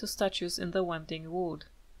carved into statues in the Wending Wood.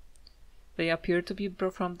 They appear to be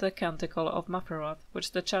from the Canticle of Matherath,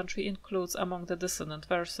 which the chantry includes among the dissonant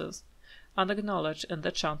verses, unacknowledged in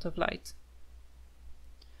the Chant of Light.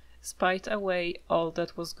 Spite away all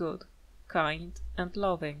that was good, kind, and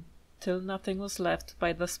loving, till nothing was left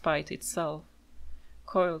but the spite itself,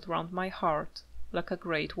 coiled round my heart like a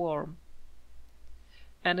great worm.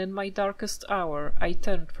 And in my darkest hour I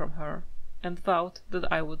turned from her, and vowed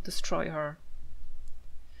that I would destroy her.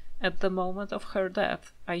 At the moment of her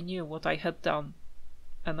death I knew what I had done,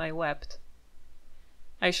 and I wept.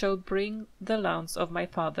 I shall bring the lands of my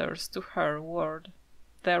fathers to her ward.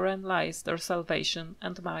 Therein lies their salvation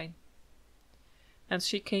and mine. And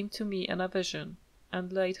she came to me in a vision,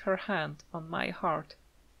 and laid her hand on my heart.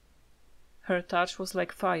 Her touch was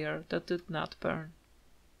like fire that did not burn,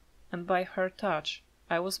 and by her touch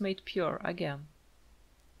I was made pure again.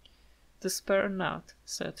 Despair not,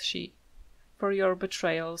 said she, for your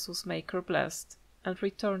betrayals was Maker blessed, and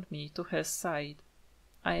returned me to his side.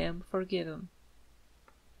 I am forgiven.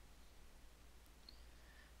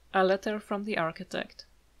 A letter from the architect.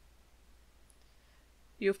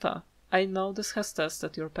 Eutha, I know this has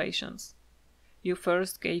tested your patience. You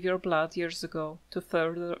first gave your blood years ago to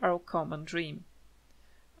further our common dream.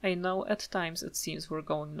 I know at times it seems we're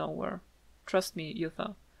going nowhere. Trust me,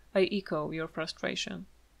 Eutha, I echo your frustration.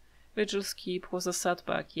 Vigil's Keep was a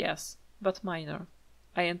setback, yes, but minor.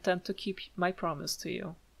 I intend to keep my promise to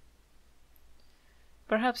you.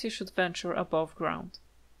 Perhaps you should venture above ground.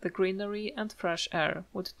 The greenery and fresh air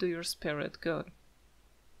would do your spirit good.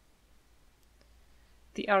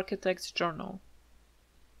 The Architect's Journal.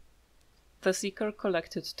 The Seeker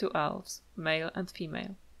collected 2 elves, male and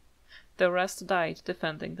female. The rest died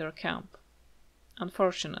defending their camp.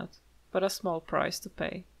 Unfortunate, but a small price to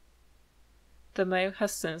pay. The male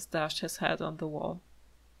has since dashed his head on the wall.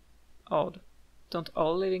 Odd. Don't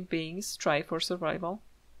all living beings strive for survival?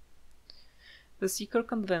 The Seeker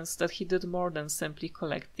convinced that he did more than simply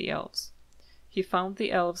collect the elves. He found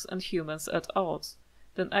the elves and humans at odds,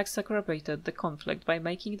 then exacerbated the conflict by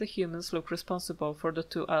making the humans look responsible for the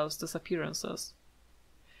 2 elves' disappearances.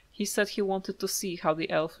 He said he wanted to see how the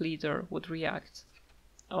elf leader would react.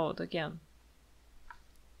 Odd again.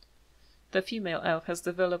 The female elf has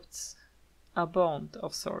developed a bond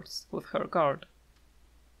of sorts with her guard.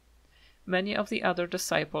 Many of the other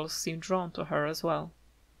disciples seem drawn to her as well.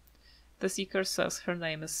 The Seeker says her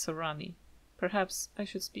name is Serani. Perhaps I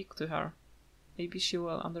should speak to her. Maybe she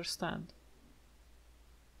will understand.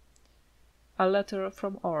 A letter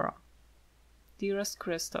from Aura. Dearest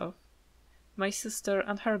Christoph, my sister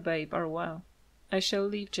and her babe are well. I shall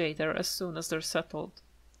leave Jader as soon as they're settled.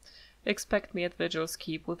 Expect me at Vigil's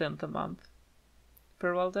Keep within the month.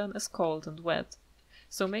 Ferelden is cold and wet,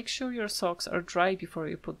 so make sure your socks are dry before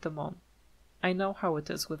you put them on. I know how it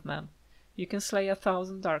is with men. You can slay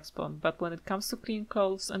 1,000 darkspawn, but when it comes to clean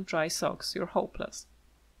clothes and dry socks, you're hopeless.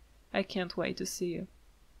 I can't wait to see you.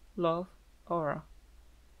 Love, Aura.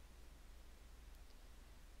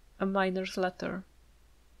 A miner's letter.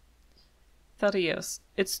 Thaddeus,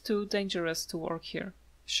 it's too dangerous to work here.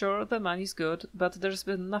 Sure, the money's good, but there's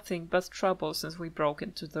been nothing but trouble since we broke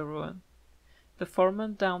into the ruin. The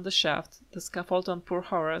foreman down the shaft, the scaffold on poor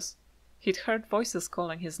Horace. He'd heard voices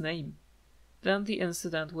calling his name. Then the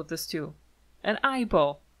incident with the stew. An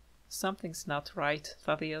eyeball! Something's not right,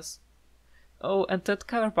 Thaddeus. Oh, and that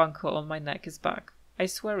carbuncle on my neck is back. I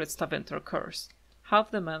swear it's the winter curse.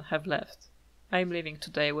 Half the men have left. I'm leaving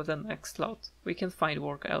today with the next lot. We can find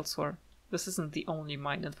work elsewhere. This isn't the only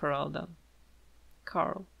mine in Ferelden.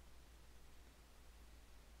 Carl.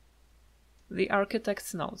 The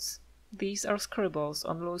Architect's Notes. These are scribbles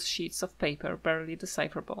on loose sheets of paper barely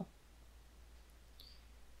decipherable.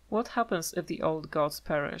 What happens if the old gods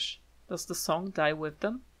perish? Does the song die with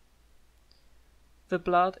them? The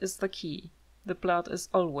blood is the key. The blood is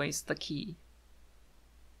always the key.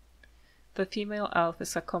 The female elf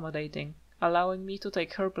is accommodating, allowing me to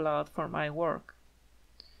take her blood for my work.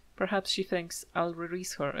 Perhaps she thinks I'll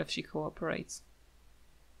release her if she cooperates.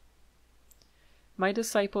 My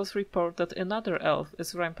disciples report that another elf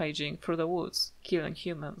is rampaging through the woods, killing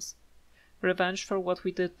humans. Revenge for what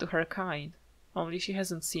we did to her kind, only she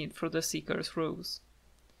hasn't seen through the Seeker's rules.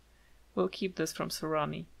 We'll keep this from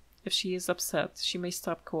Serani. If she is upset, she may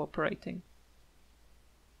stop cooperating.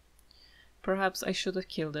 Perhaps I should have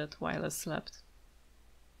killed it while I slept.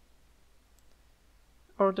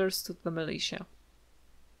 Orders to the militia.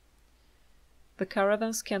 The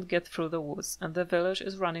caravans can't get through the woods, and the village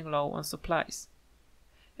is running low on supplies.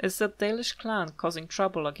 It's that Dalish clan causing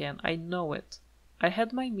trouble again, I know it. I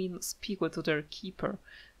had my men speak with their keeper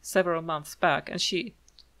several months back, and she,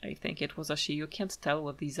 I think it was a she, you can't tell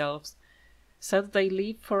with these elves, said they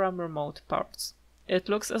leave for remote parts. It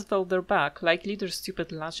looks as though they're back, likely their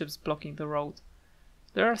stupid landships blocking the road.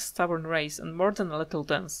 They're a stubborn race and more than a little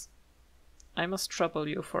dense. I must trouble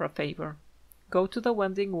you for a favor. Go to the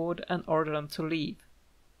Wending Wood and order them to leave.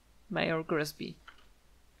 Mayor Grisby.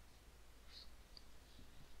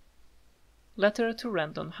 Letter to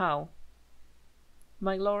Rendon Howe.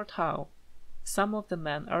 My Lord Howe, some of the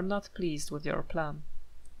men are not pleased with your plan.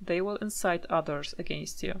 They will incite others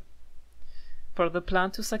against you. For the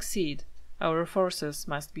plan to succeed, our forces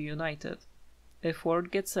must be united. If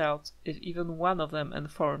word gets out, if even one of them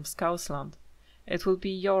informs Kausland, it will be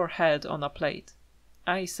your head on a plate.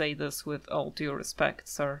 I say this with all due respect,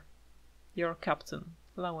 sir. Your captain,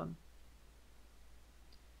 Lowen.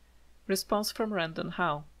 Response from Rendon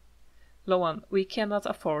Howe. Lowen, we cannot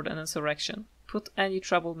afford an insurrection. Put any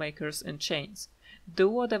troublemakers in chains. Do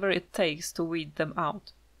whatever it takes to weed them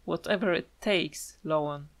out. Whatever it takes,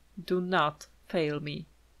 Lowen. Do not fail me.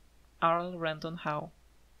 Arl Rendon Howe.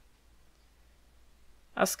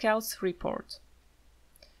 A scout's report.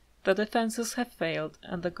 The defenses have failed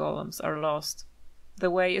and the golems are lost. The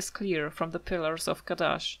way is clear from the pillars of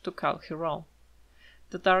Kadash to Kal Hirol.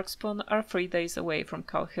 The Darkspawn are 3 days away from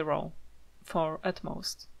Kal Hirol. 4 at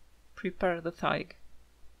most. Prepare the Thaig.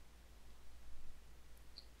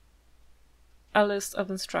 A list of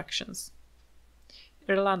instructions.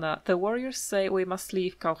 Irlana, the warriors say we must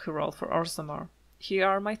leave Kal Hirol for Orzammar. Here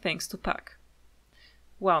are my things to pack.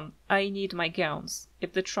 1. I need my gowns.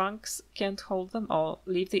 If the trunks can't hold them all,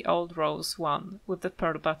 leave the old rose one with the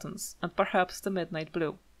pearl buttons, and perhaps the midnight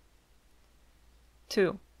blue.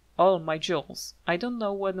 2. All my jewels. I don't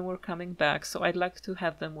know when we're coming back, so I'd like to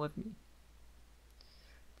have them with me.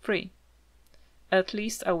 3. At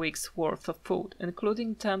least a week's worth of food,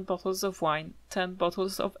 including 10 bottles of wine, 10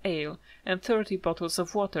 bottles of ale, and 30 bottles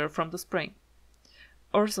of water from the spring.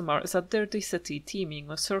 Orzammar is a dirty city teeming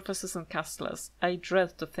with surfaces and castles. I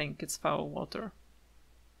dread to think it's foul water.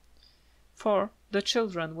 4. The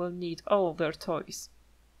children will need all their toys.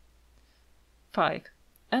 5.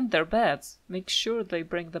 And their beds. Make sure they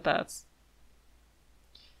bring the beds.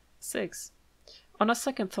 6. On a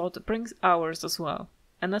second thought, bring ours as well,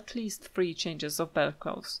 and at least 3 changes of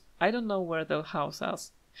bedclothes. I don't know where they'll house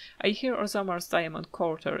us. I hear Orzammar's diamond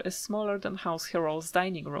quarter is smaller than House Herald's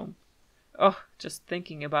dining room. Oh, just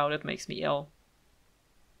thinking about it makes me ill.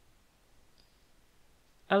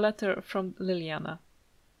 A letter from Liliana.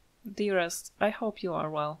 Dearest, I hope you are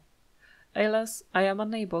well. Alas, I am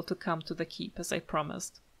unable to come to the keep as I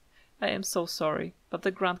promised. I am so sorry, but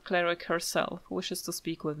the Grand Cleric herself wishes to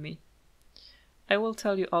speak with me. I will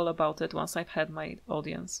tell you all about it once I've had my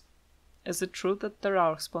audience. Is it true that the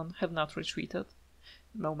Darkspawn have not retreated?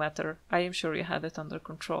 No matter, I am sure you have it under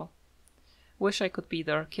control. Wish I could be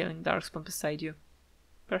there, killing Darkspawn beside you.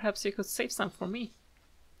 Perhaps you could save some for me.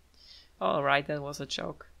 All right, that was a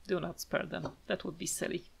joke. Do not spare them. That would be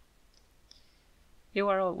silly. You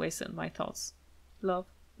are always in my thoughts. Love,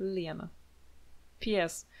 Liliana.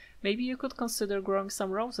 P.S. Maybe you could consider growing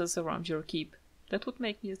some roses around your keep. That would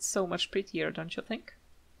make it so much prettier, don't you think?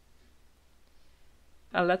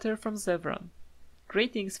 A letter from Zevran.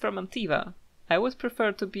 Greetings from Antiva. I would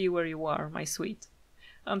prefer to be where you are, my sweet.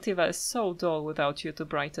 Antiva is so dull without you to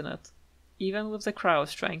brighten it. Even with the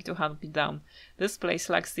crows trying to hunt me down, this place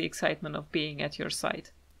lacks the excitement of being at your side.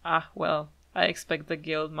 Ah, well, I expect the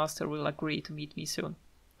guild master will agree to meet me soon.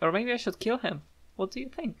 Or maybe I should kill him. What do you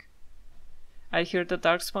think? I hear the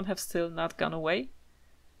Darkspawn have still not gone away.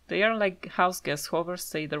 They are like house guests who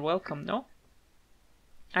overstay their welcome, no?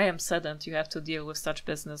 I am saddened you have to deal with such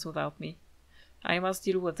business without me. I must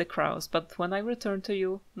deal with the crows, but when I return to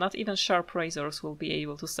you, not even sharp razors will be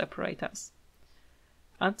able to separate us.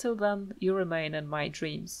 Until then, you remain in my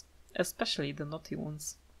dreams, especially the naughty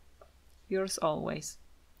ones. Yours always,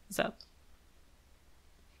 Z.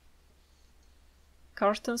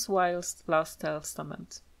 Karsten's Wild's Last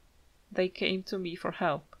Testament. They came to me for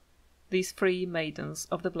help, these 3 maidens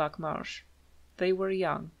of the Black Marsh. They were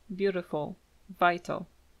young, beautiful, vital,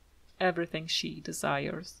 everything she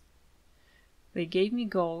desires. They gave me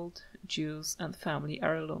gold, jewels, and family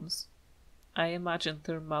heirlooms. I imagined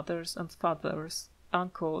their mothers and fathers,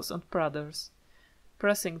 uncles and brothers,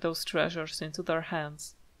 pressing those treasures into their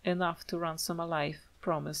hands, enough to ransom a life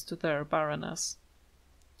promised to their baroness.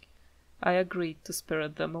 I agreed to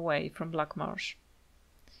spirit them away from Blackmarsh.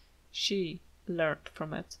 She learned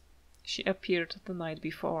from it. She appeared the night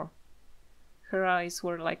before. Her eyes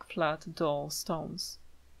were like flat, dull stones.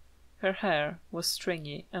 Her hair was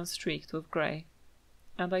stringy and streaked with grey,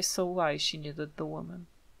 and I saw why she needed the woman.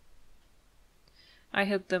 I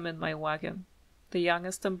hid them in my wagon. The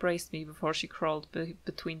youngest embraced me before she crawled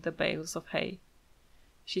between the bales of hay.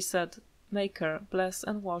 She said, "Maker, bless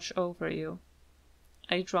and watch over you."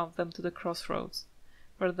 I drove them to the crossroads,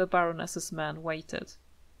 where the Baroness's man waited.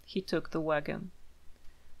 He took the wagon.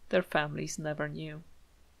 Their families never knew.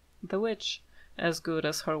 The witch, as good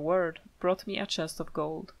as her word, brought me a chest of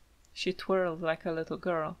gold. She twirled like a little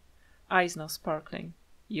girl, eyes now sparkling.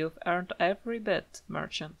 "You've earned every bit,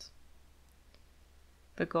 merchant."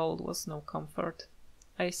 The gold was no comfort.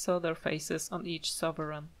 I saw their faces on each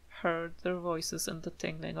sovereign, heard their voices in the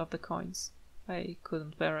tingling of the coins. I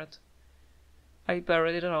couldn't bear it. I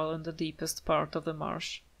buried it all in the deepest part of the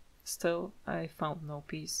marsh. Still, I found no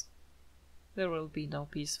peace. There will be no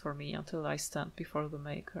peace for me until I stand before the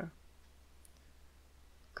Maker.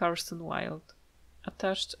 Karsten Wild.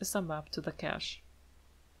 Attached is a map to the cache.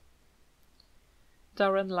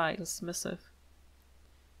 Darren Lyle's missive.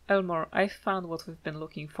 Elmore, I've found what we've been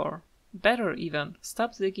looking for. Better even,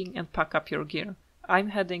 stop digging and pack up your gear. I'm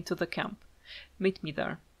heading to the camp. Meet me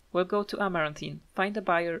there. We'll go to Amaranthine, find a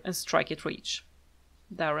buyer, and strike it rich.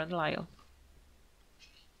 Darren Lyle.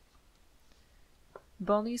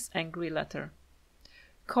 Bonnie's angry letter.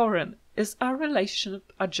 Corin, is our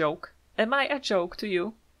relationship a joke? Am I a joke to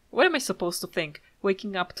you? What am I supposed to think,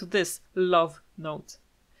 waking up to this love note?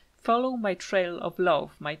 Follow my trail of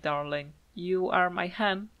love, my darling. You are my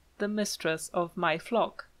hen, the mistress of my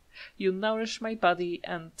flock. You nourish my body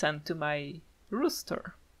and tend to my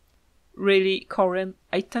rooster. Really, Corin,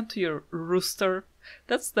 I tend to your rooster?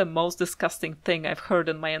 That's the most disgusting thing I've heard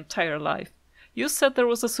in my entire life. You said there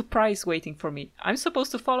was a surprise waiting for me. I'm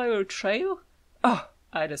supposed to follow your trail? Oh,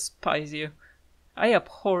 I despise you. I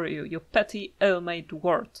abhor you, you petty, ill-made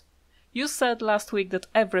wart. You said last week that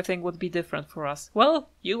everything would be different for us. Well,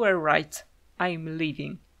 you were right. I'm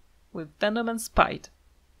leaving. With venom and spite.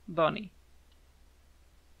 Bonnie.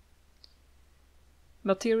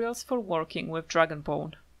 Materials for working with dragon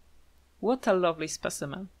bone. What a lovely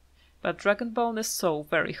specimen. But dragon bone is so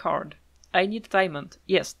very hard. I need diamond,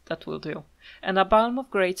 yes, that will do, and a balm of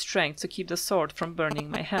great strength to keep the sword from burning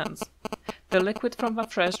my hands. The liquid from a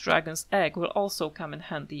fresh dragon's egg will also come in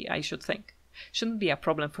handy, I should think. Shouldn't be a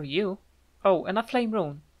problem for you. Oh, and a flame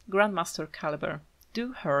rune, Grandmaster caliber.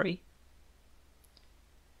 Do hurry.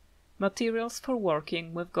 Materials for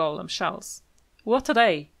working with golem shells. What a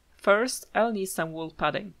day! First, I'll need some wool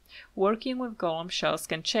padding. Working with golem shells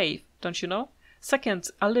can chafe, don't you know? Second,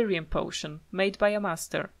 a lyrium potion, made by a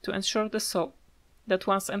master, to ensure the soul that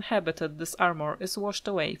once inhabited this armor is washed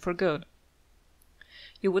away for good.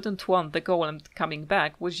 You wouldn't want the golem coming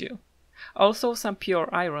back, would you? Also some pure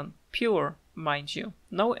iron, pure, mind you,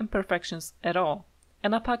 no imperfections at all,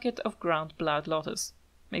 and a packet of ground blood lotus.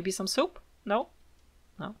 Maybe some soup? No?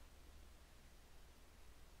 No.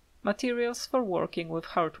 Materials for working with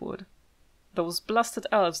heartwood. Those blasted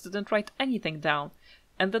elves didn't write anything down,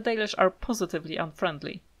 and the Dalish are positively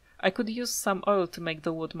unfriendly. I could use some oil to make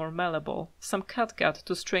the wood more malleable, some catgut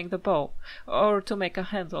to string the bow, or to make a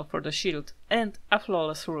handle for the shield, and a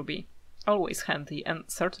flawless ruby. Always handy, and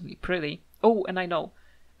certainly pretty. Oh, and I know,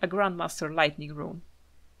 a Grandmaster lightning rune.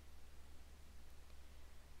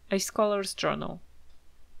 A Scholar's Journal.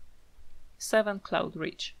 7 Cloud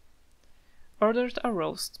Reach. Ordered a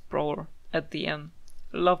roast boar at the inn.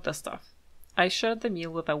 Loved the stuff. I shared the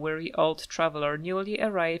meal with a weary old traveller newly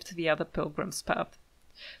arrived via the pilgrim's path.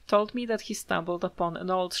 Told me that he stumbled upon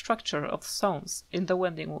an old structure of stones in the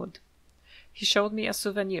Wending Wood. He showed me a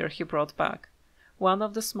souvenir he brought back, one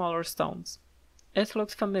of the smaller stones. It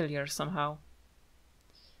looked familiar somehow.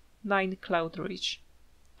 9 Cloud Reach.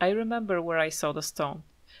 I remember where I saw the stone.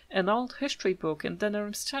 An old history book in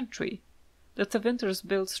Denerim's Chantry. The Tevinters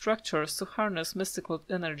built structures to harness mystical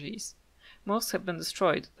energies. Most have been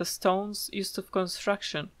destroyed, the stones used for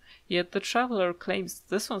construction, yet the traveller claims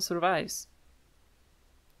this one survives.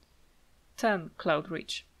 10 Cloud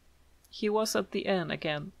Reach. He was at the inn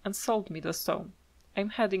again, and sold me the stone. I'm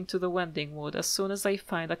heading to the Wending Wood as soon as I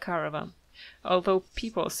find a caravan, although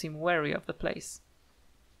people seem wary of the place.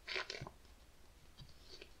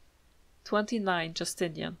 29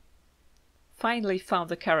 Justinian. Finally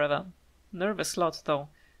found a caravan. Nervous lot though,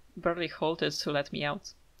 barely halted to let me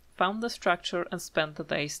out. Found the structure and spent the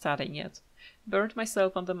day studying it. Burned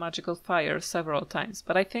myself on the magical fire several times,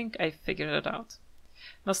 but I think I figured it out.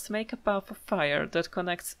 Must make a path of fire that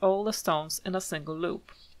connects all the stones in a single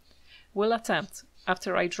loop. Will attempt,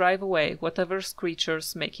 after I drive away whatever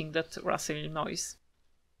creature's making that rustling noise.